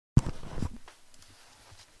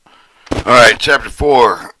Alright, Chapter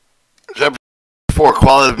 4. Chapter 4,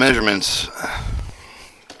 Qualitative Measurements.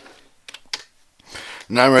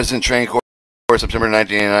 Non-resident training course, September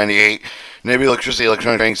 1998. Navy Electricity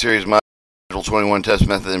Electronic Training Series, Module 21, Test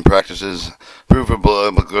Method and Practices. Proof of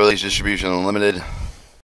release distribution unlimited.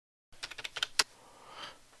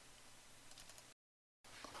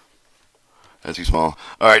 That's too small.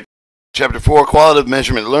 Alright. Chapter 4, Qualitative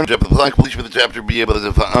Measurement. Learn to apply completion of the chapter, be able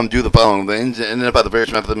to do the following. Identify the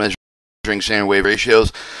various methods of measuring standard wave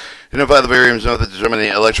ratios. Identify the various methods of determining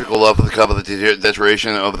the electrical love of the cup of the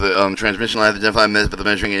deterioration of the transmission line. Identify method of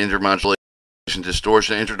measuring intermodulation,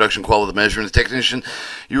 distortion, introduction, qualitative measurement. Technician,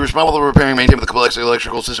 you're responsible for repairing and maintaining the complex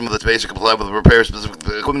electrical system with its basic comply with the repair specific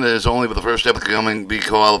equipment that is only with the first step of becoming the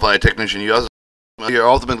qualified technician. You also your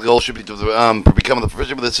ultimate goal should be to become the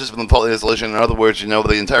proficient with the system and fault installation. In other words, you know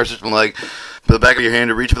the entire system like the back of your hand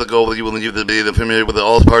to reach for the goal. You will need to be familiar with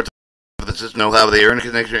all parts of the system, know how they are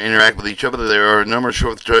interconnected and interact with each other. There are a number of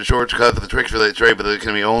shortcuts for the tricks for that trade, but it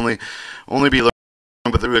can be only be learned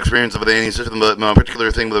through experience of any system. But a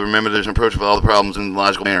particular thing, but remember there's an approach for all the problems in a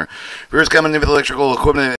logical manner. First, coming in with electrical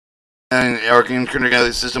equipment and our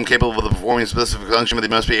interconnected system capable of performing a specific function, but they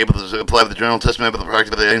must be able to apply the general test method, the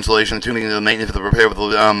practice of the installation, tuning, and the maintenance of the repair of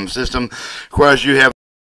the system. Requires you have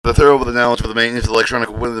the thorough knowledge of the maintenance of the electronic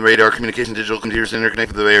equipment, the radar, communication, digital computers,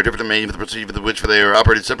 interconnected. They are different maintenance, the procedure with which they are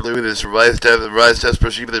operated separately. With this revised test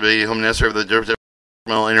procedure that may become necessary for the different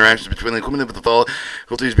interactions between the equipment, but the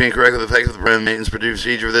faculties being correct with the effect of the preventive maintenance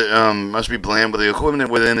procedure that must be planned with the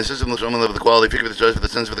equipment within the system. The level of the quality, figure the judge for the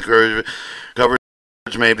sense of the coverage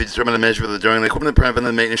may be determined and measured with during the equipment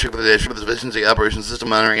preventive maintenance check with the efficiency operation system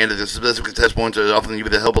monitoring and the specific test points are often used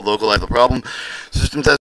with the help of localize the problem. System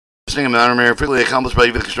testing and monitoring are frequently accomplished by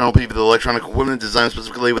either external people with the electronic equipment designed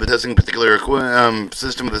specifically with the testing particular equipment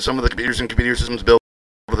system with some of the computers and computer systems built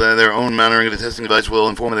with their own monitoring of the testing device will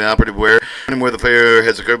inform the operative where the failure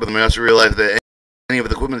has occurred, but they must realize that any of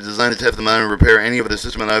the equipment designed to test the monitor and repair any of the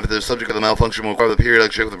system and either the subject of the malfunction will require the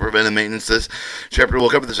periodic check with the preventive maintenance. This chapter will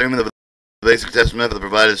cover the same of the basic test method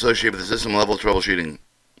provided associated with the system level troubleshooting.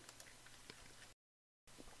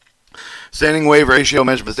 Standing wave ratio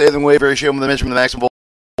measurement. The standing wave ratio the measurement of the maximum volt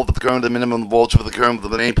of the current, the minimum voltage of the current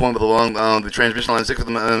with any point along the transmission line. 6 of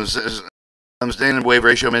the standing wave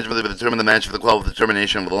ratio measurement will determine the match for the quality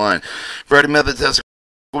determination of the line. Variety method test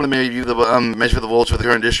may view the measure the voltage for the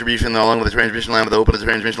current distribution along with the transmission line with the open the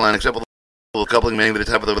transmission line acceptable coupling made with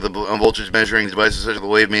the type of the voltage measuring devices such as the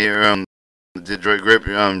wave meter.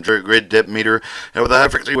 The grid depth meter, and with the high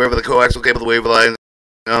frequency wherever the coaxial cable, the wave line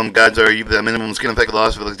guides are the minimum skin effect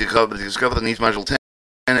loss for the discover the Neets module 10.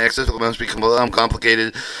 Access must be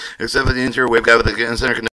complicated, except for the interior wave guide with the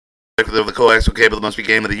center connector of the coaxial cable that must be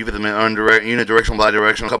gained with the unidirectional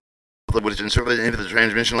bidirectional coupler, which is inserted into the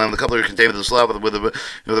transmission line. The coupler contained with the slot with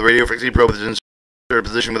the radio frequency probe is inserted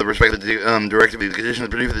position with respect to the directive. The condition is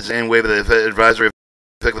produced with the same wave of the advisory.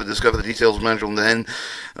 To discover the details of module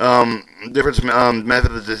 10. Difference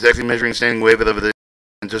method of detecting measuring standing wave of the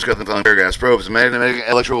discuss the following paragraphs. Probes. Magnetic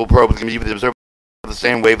electrical probe can be used to observe the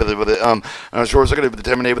standing wave with the short circuit to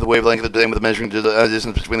determine the wavelength of the with the measuring distance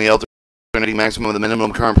between the alternating maximum and the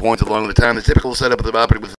minimum current points along with the time. The typical setup of the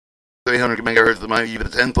operating with 300 megahertz might use the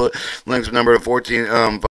 10-foot length number of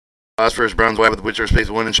 14 phosphorus bronze wire with which are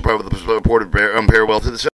spaced 1 inch apart with the reported parallel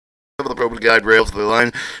to the center of the probe guide rails. The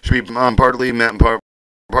line should be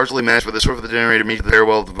partially matched with the short of the generator meet the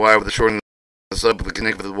parallel of the wire with the shortening of the sub with the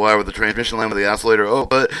connect with the wire with the transmission line with the oscillator.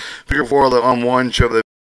 But figure 4 on 1 show the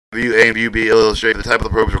view A and view B illustrate the type of the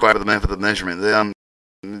probes required for the method of measurement. The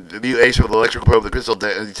view A show the electrical probe, the crystal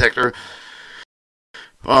detector.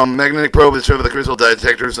 Magnetic probe is shown for the crystal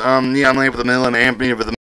detectors. Neon lamp with the milliamp meter with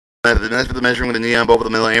the method. The method of the measuring with the neon bulb with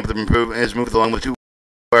the milliamp is moved along with 2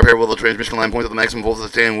 wire parallel the transmission line points at the maximum voltage of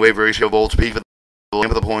the standing wave ratio volts P for the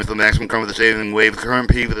length of the points, the maximum current with the standing wave current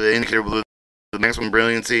P with the indicator with the maximum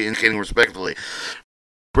brilliancy indicating respectively.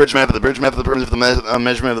 Bridge method. The bridge method permits the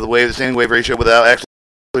measurement of the wave, the standing wave ratio without actually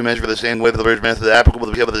measuring the standing wave of the bridge method. Applicable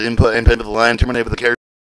to the input and impedance of the line. Terminate with the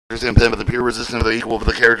characteristic impedance with the pure resistance of the equal with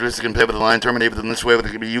the characteristic impedance of the line. Terminate within this way with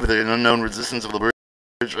the unknown resistance of the bridge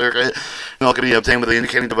circuit. And all can be obtained with the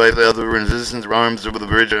indicating device of the resistance arms over the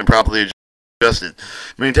bridge and properly adjusted.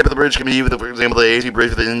 Main type of the bridge can be used, for example, the AC bridge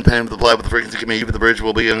with the independent applied with the frequency can be used. The bridge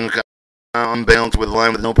will be unbalanced with the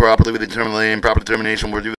line with no properly with determined lane. Proper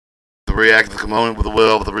determination will do the reactive component with the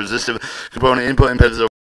will with the resistive component input impedance of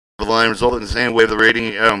the line resulting in the same way of the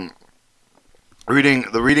reading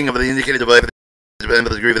of the indicated device depending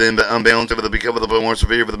on the degree of the unbalance over the become of the more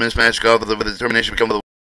severe with the mismatch with the determination become of the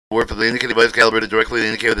work of the indicated device calibrated directly to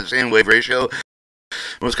indicate the same wave ratio.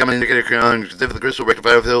 Most common indicator consists of the crystal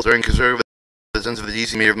rectifier filtering conservative the sense of the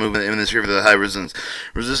DC meter of movement in the sphere of the high resistance.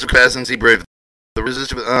 Resistive capacity bridge. The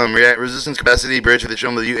resistance capacity bridge for the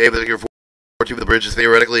shown with the UA with the figure 4.2 of the bridge is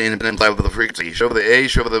theoretically independent of the frequency. Show the A,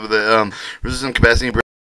 show the resistance capacity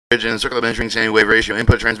bridge and circular measuring standing wave ratio.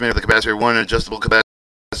 Input transmitter of the capacitor 1, adjustable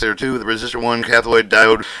capacitor 2, the resistor 1, cathode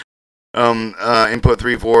diode, input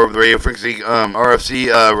 3, 4 of the radio frequency,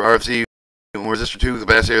 RFC, resistor 2,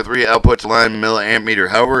 capacitor 3, output to line milliamp meter.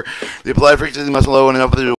 However, the applied frequency must be low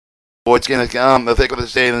enough to avoid scanning the thick of the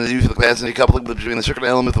state and the use of the capacity coupling between the circuit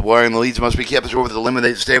element of the wire and the leads must be kept short to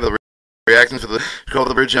eliminate the state of the reactance of the control of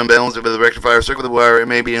the bridge unbalanced with the rectifier circuit of the wire. It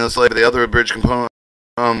may be insulated with the other bridge component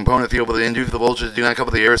field with the induce the voltage do not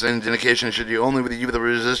couple the errors and indication should you only with the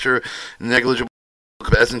resistor negligible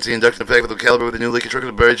capacity induction effect with the caliber with the newly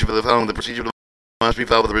constructed bridge for the following the procedure must be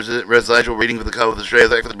followed with the residual reading for the cover of the stray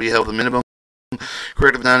effect to be held the minimum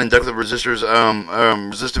corrective non-inductive resistors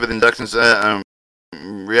resistive inductance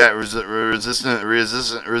resistant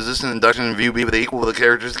induction in view B with the equal with the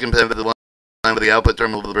characteristic impediment with the line with the output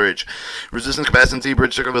terminal of the bridge. Resistance capacity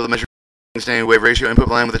bridge circuit with the measuring standing wave ratio input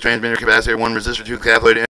line with the transmitter capacitor 1 resistor 2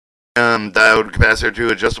 cathode diode capacitor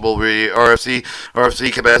 2 adjustable RFC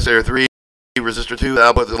capacitor 3 resistor 2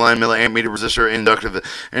 output to line milliamp meter resistor inductive.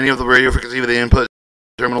 Any of the radio frequency with the input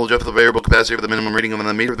terminal adjust the variable capacitor for the minimum reading of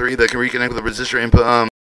the meter 3 that can reconnect with the resistor input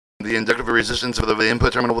the inductive resistance of the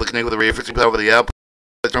input terminal will connect with the radio frequency power with the output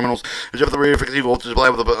terminals. Adjust the radio frequency voltage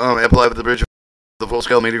apply with the bridge. The full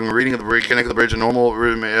scale metering reading of the bridge. Connect the bridge. A normal the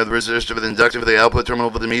resistor with the inductive of the output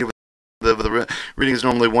terminal with the meter. The reading is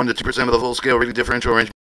normally 1 to 2% of the full scale reading differential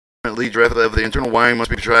arrangement. Lead draft of the internal wiring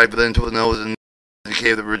must be tried until the node is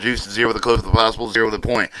indicated that reduced to 0 the closest to possible 0 the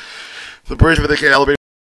point. The bridge with the calibrated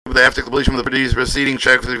with the after completion of the bridge proceeding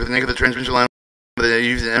check with the negative transmission line.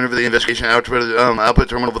 Use the enter for the investigation output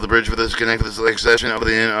terminal with the bridge with this connect with the select section of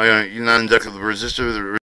the non-inductive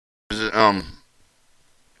resistor.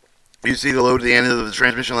 You see the load at the end of the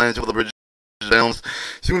transmission line until the bridge is balanced.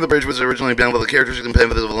 Assuming the bridge was originally balanced with the characteristic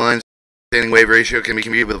impediment of the line, standing wave ratio can be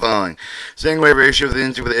computed with the following: standing wave ratio of the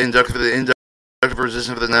inductive resistance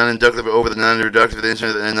of the non-inductive over the non-reductive of the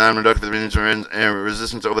instrument and non-reductive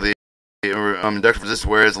resistance over the inductive resistance,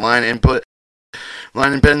 whereas line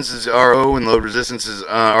impedance is RO and load resistance is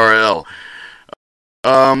RL.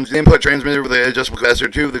 The input transmitter with the adjustable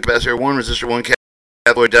capacitor 2, the capacitor 1, resistor 1,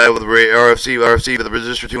 cathode diode with the RFC with the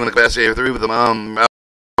resistor 2 and the capacitor 3 with the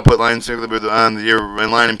output line on the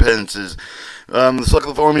line impedances. Select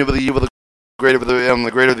the formula with the greater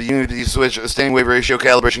the unity switch standing wave ratio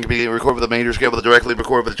calibration can be recorded with the meter scale with the directly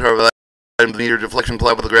recorded with the chart with the meter deflection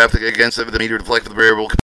plot with the graphic against it with the meter deflect with the variable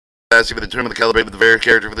capacity with the term of the calibrate with the variable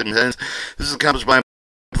character with the impedance. This is accomplished by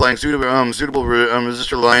applying suitable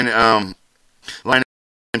resistor line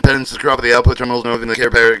impedance across the output terminals, noting the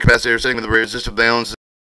capacitor setting with the resistive balance.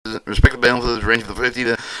 Respective balance of the range of the 50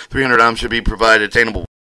 to 300 ohms should be provided attainable.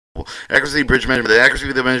 Accuracy bridge measurement. The accuracy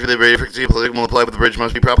of the measure of the radio frequency applicable applied with the bridge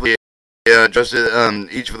must be properly adjusted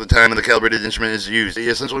each for the time of the calibrated instrument is used.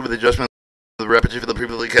 Essentially, with the adjustment of the repetition of the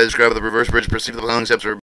previously described with the reverse bridge, proceed the following steps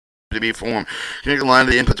are to be formed. Connect the line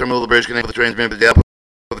to the input terminal of the bridge, connect with the transmitter to the output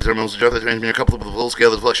of the terminals, adjust the transmitter coupled with the full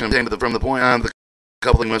scale deflection obtained from the point on the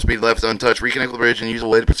coupling must be left untouched. Reconnect with the bridge and use a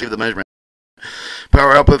way to perceive the measurement.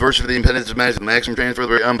 Power output versus the impedance is matched. The maximum transfer of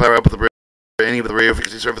the power output of the bridge any of the radio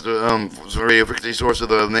frequency surface radio frequency source of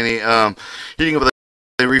the many heating of the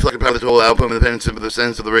reflected power of the total output of the impedance of the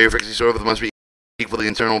sense of the radio frequency source must be equal to the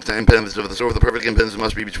internal impedance of the source. The perfect impedance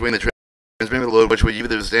must be between the transmitted load, which would give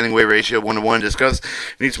the standing wave ratio 1:1 discussed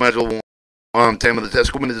in each module. 10 of the test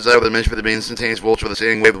equipment is designed with the measure for the instantaneous voltage for the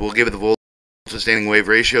standing wave will give it the voltage to standing wave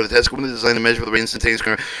ratio. The test equipment is designed to measure for the instantaneous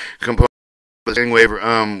component of the standing wave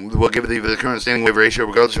will give it the current standing wave ratio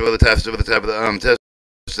regardless of the type of the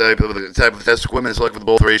type of test equipment selected for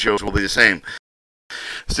both ratios will be the same.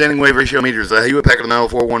 Standing wave ratio meters. The Hewitt Packard model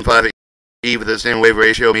 415E with the standing wave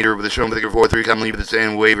ratio meter with the shown figure 4.3 commonly with the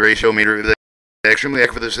standing wave ratio meter. The extremely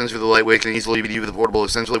accurate, the sensitive, the lightweight can easily be used with the portable,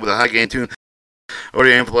 essentially with a high gain tune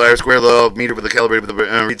audio amplifier, square law meter with the calibrated with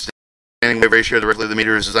the standing wave ratio directly. The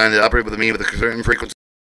meter is designed to operate with the mean with a certain frequency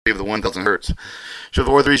of the 1000 hertz. Show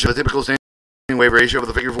the 4.3 show the typical standing wave ratio with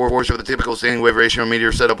the figure 4.4 show the typical standing wave ratio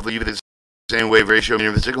meter set up with the standing wave ratio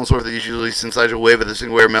meter. The signal source is usually syncytial wave with the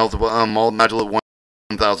single wave module at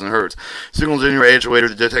 1000 hertz. Signals in your actuator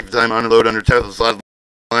to detect the time under load under test of the slide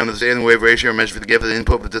line with the standing wave ratio measure for the gift of the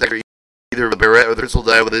input of the detector either with a Barrett or the crystal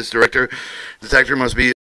die with this detector must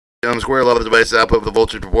be square law of the device output with the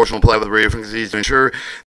voltage proportional applied with the radio frequencies to ensure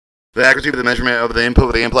the accuracy of the measurement of the input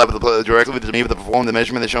of the implant with the directly with the mean with the perform the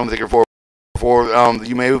measurement that's shown with figure 4.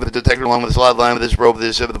 You may move the detector along with the slide line with this probe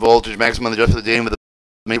with the voltage maximum adjust the gain with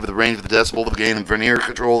made with the range of the decibel, the gain, and vernier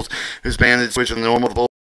controls, whose band is switch from the normal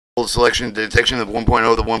selection detection of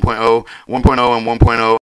 1.0 to 1.0, 1.0 and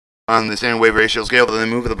 1.0 on the standard wave ratio scale. Then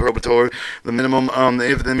move the probe toward the minimum.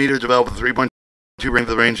 If the meter develops a 3.2 range of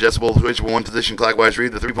the range decibel, switch from one position clockwise.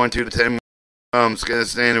 Read the 3.2 to 10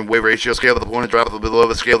 standard wave ratio scale. The point drop below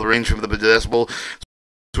the scale, the range from the decibel.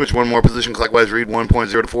 Switch one more position clockwise. Read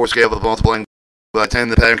 1.0 to 4 scale. The multiplying by 10.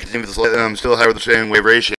 The pattern continues still higher with the standard wave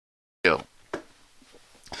ratio. The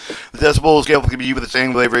decibel scale can be used with the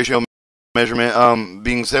standard wave ratio measurement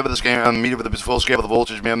being set with the scale meter with the full scale of the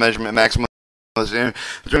voltage measurement maximum.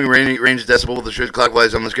 Determining range of decibel with the shift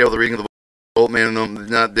clockwise on the scale of the reading of the volt minimum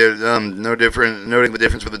not there no different. Noting the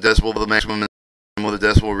difference with the decibel with the maximum and with the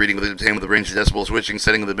decibel reading with the obtained with the range of decibel switching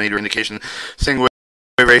setting of the meter indication. Single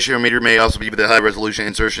wave ratio meter may also be with the high resolution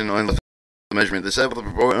insertion on the measurement. The set of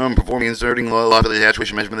the performing inserting lot of the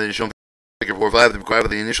actuation measurement is shown figure 4.5. The required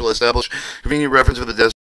of the initial established convenient reference with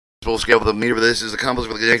the decibel scale of the meter. This is accomplished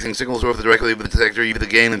with connecting signals or directly with the detector, either the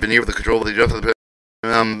gain and veneer with the control of the adjust of the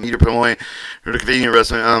meter per point, or the convenient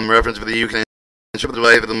reference with the you can ensure the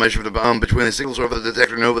delay of the measure of the between the signal source of the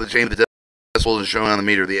detector and over the chain of the decibels is shown on the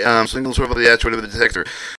meter. The signal source of the actuator of the detector.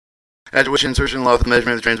 Actuation insertion law of the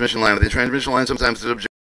measurement of the transmission line. The transmission line sometimes is subject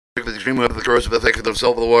to the extreme of the corrosive effect of the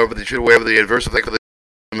self of the water, but they should aware of the adverse effect of the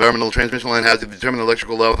environmental transmission line has to determine the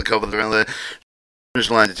electrical law of the cover of the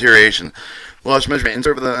transmission line deterioration. Loss measurement.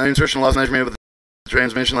 Insertion loss measurement of the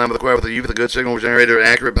transmission line with the with the use of the good signal generator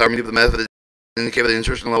accurate power meter of the method indicate the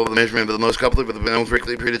insertion level of the measurement of the most coupled with the most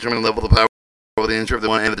strictly predetermined level of the power of the insert of the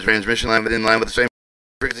one end of the transmission line within line with the same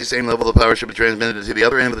frequency, same level of power should be transmitted to the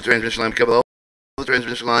other end of the transmission line. Cover the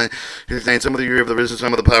transmission line contains some of the degree of the resistance,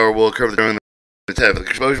 some of the power will occur during the test. The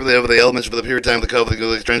exposure of the elements for the period of time of the cover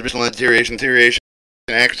the transmission line deterioration,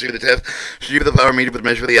 accuracy of the test should use the power meter with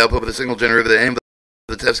measure the output of the signal generator the aim of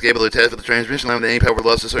the test cable. The test with the transmission line with any power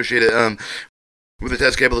loss associated with the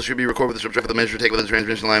test cable should be recorded with the subtract of the measure taken with the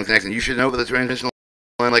transmission line connection. You should know that the transmission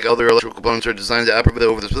line, like other electrical components, are designed to operate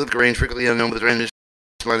over the specific range frequently unknown with the transmission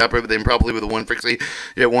line operate with improperly with the one frequency,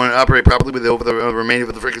 yet one operate properly with over the remainder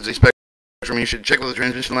of the frequency spectrum. You should check with the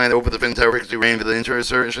transmission line over the entire frequency range with the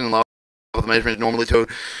insertion law of the measurement normally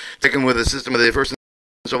taken with the system of the first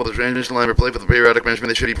install of the transmission line replaced with the periodic measurement.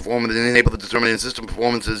 They should be performed and enable the determining system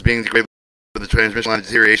performance as being degraded with the transmission line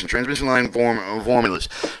deterioration. Transmission line formulas.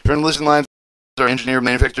 Transmission lines are engineered,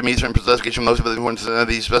 manufactured, meets, and specification. Most of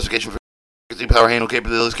the specification frequency, power handle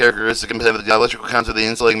capabilities, characteristic, and the electrical concept of the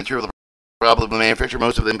insulating material. The problem of the manufacturer.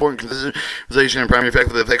 Most of the important consideration and primary effect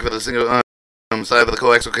of the single side of the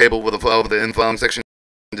coaxial cable with the flow of the following section.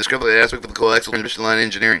 Discover the aspect of the coaxial transmission line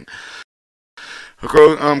engineering. A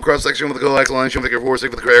cross section with the coaxial line shown figure 4.6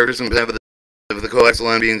 with the characteristics of the coaxial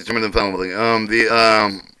line being determined in following. The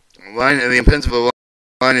line and the impedance of the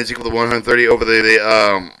line is equal to 130 over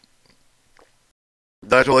the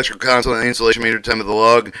dielectrical constant and insulation meter time of the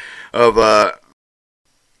log of the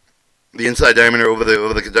inside diameter over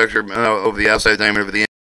the conductor over the outside diameter of the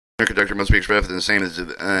inner conductor must be expressed the same as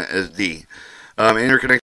D.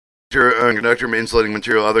 Interconnector conductor insulating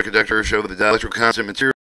material. Other conductors show the dielectrical constant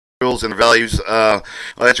materials and the values.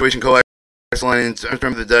 Actuation coaxial line in terms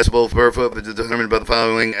of the decibel per foot determined by the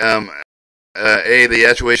following. A, the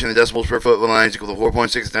actuation, the decibels per foot line is equal to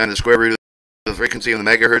 4.6 times the square root of the frequency of the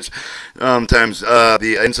megahertz times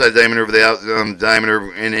the inside diameter of the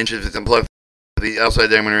diameter in inches. It's implied the outside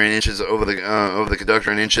diameter in inches over the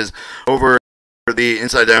conductor in inches over the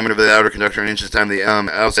inside diameter of the outer conductor in inches times the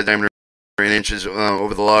outside diameter in inches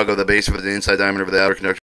over the log of the base of the inside diameter of the outer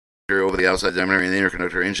conductor over the outside diameter in the inner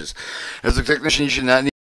conductor in inches. As a technician, you should not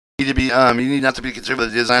need to be you need not to be concerned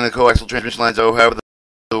with the design of the coaxial transmission lines. However,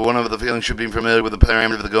 one of the feelings should be familiar with the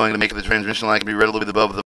parameter of the going to make the transmission line can be readily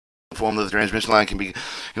above the form of the transmission line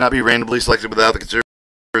cannot be randomly selected without the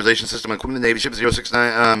consideration system. Equipment Navy ship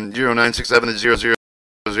 0967 to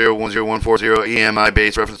 0001040 EMI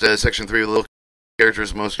base reference to section 3 of the local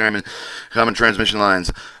characters of most common transmission lines.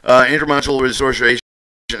 Intermodular distortion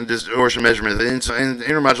measurement. The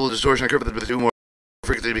intermodular distortion occurs with the two more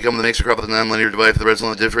frequency become the mixture crop of the nonlinear divide for the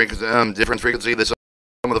resonant different frequency. The sum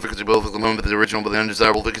of the frequency both of the moment of the original but the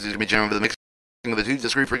undesirable frequencies can be generated with the mixing of the two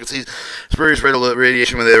discrete frequencies. Spurious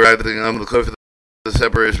radiation when they arrive at the close of the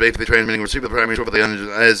separator is basically transmitting receive the primary source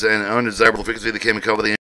as an undesirable frequency that can cover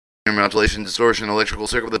the intermodulation distortion electrical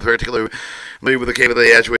circuit with the particularly with the cable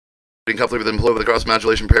they actuate coupler with employed with the cross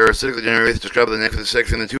modulation parasitically generated to describe the next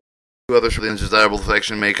section. The two others for the undesirable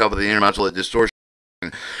affection may cover the intermodulate distortion.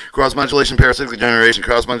 Cross modulation parasitic generation.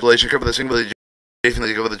 Cross modulation cover the single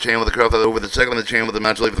adjacent cover the channel with the cross over the second of the channel with the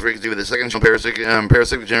modulate the frequency with the second parasitic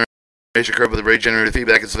generation curve with the rate generated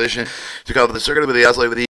feedback is sufficient to cover the circuit with the oscillator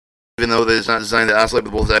with even though it is not designed to oscillate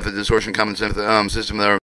with both types of distortion common system that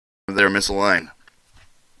are misaligned.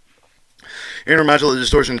 Intermodular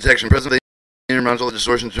distortion detection. Presently, intermodular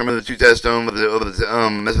distortion determine the two test tone of the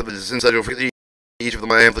method of the syncytial frequency, each of the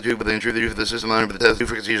amplitude, but the intruder for the system line of the test two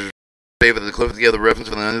frequencies are with the cliff together reference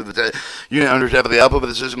for the under the unit under tap of the output of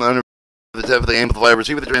the system under the tap of the amplifier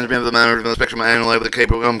receiver the transmit of the matter of the spectrum analyze with the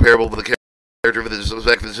comparable with the character for the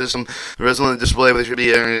spec for the system. The resonant display there should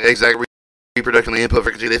be an exact reproduction of the input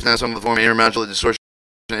frequency. If not, some of the form of intermodular distortion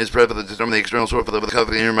is present to determine the external source for the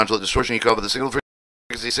cover of the intermodular distortion. You cover the signal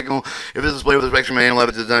frequency signal. If the display with the spectrum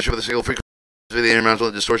analyze does not show the signal frequency, the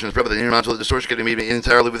intermodular distortion is present. The intermodular distortion can be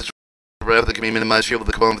entirely with the that can be minimized shield with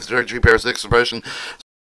the component of the circuitry, parasitic suppression,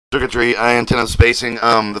 circuitry, antenna spacing.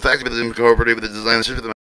 The fact that it is incorporated with the design of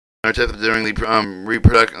the system during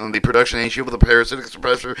the production and shield with the parasitic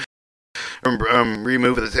suppressor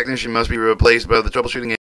remove of the technician must be replaced by the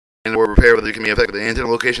troubleshooting and or repair whether it can be affected. The antenna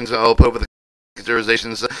locations all put with the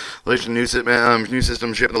consideration new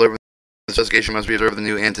system ship delivered. The specification must be observed with the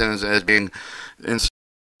new antennas as being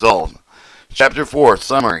installed. Chapter 4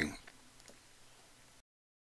 Summary.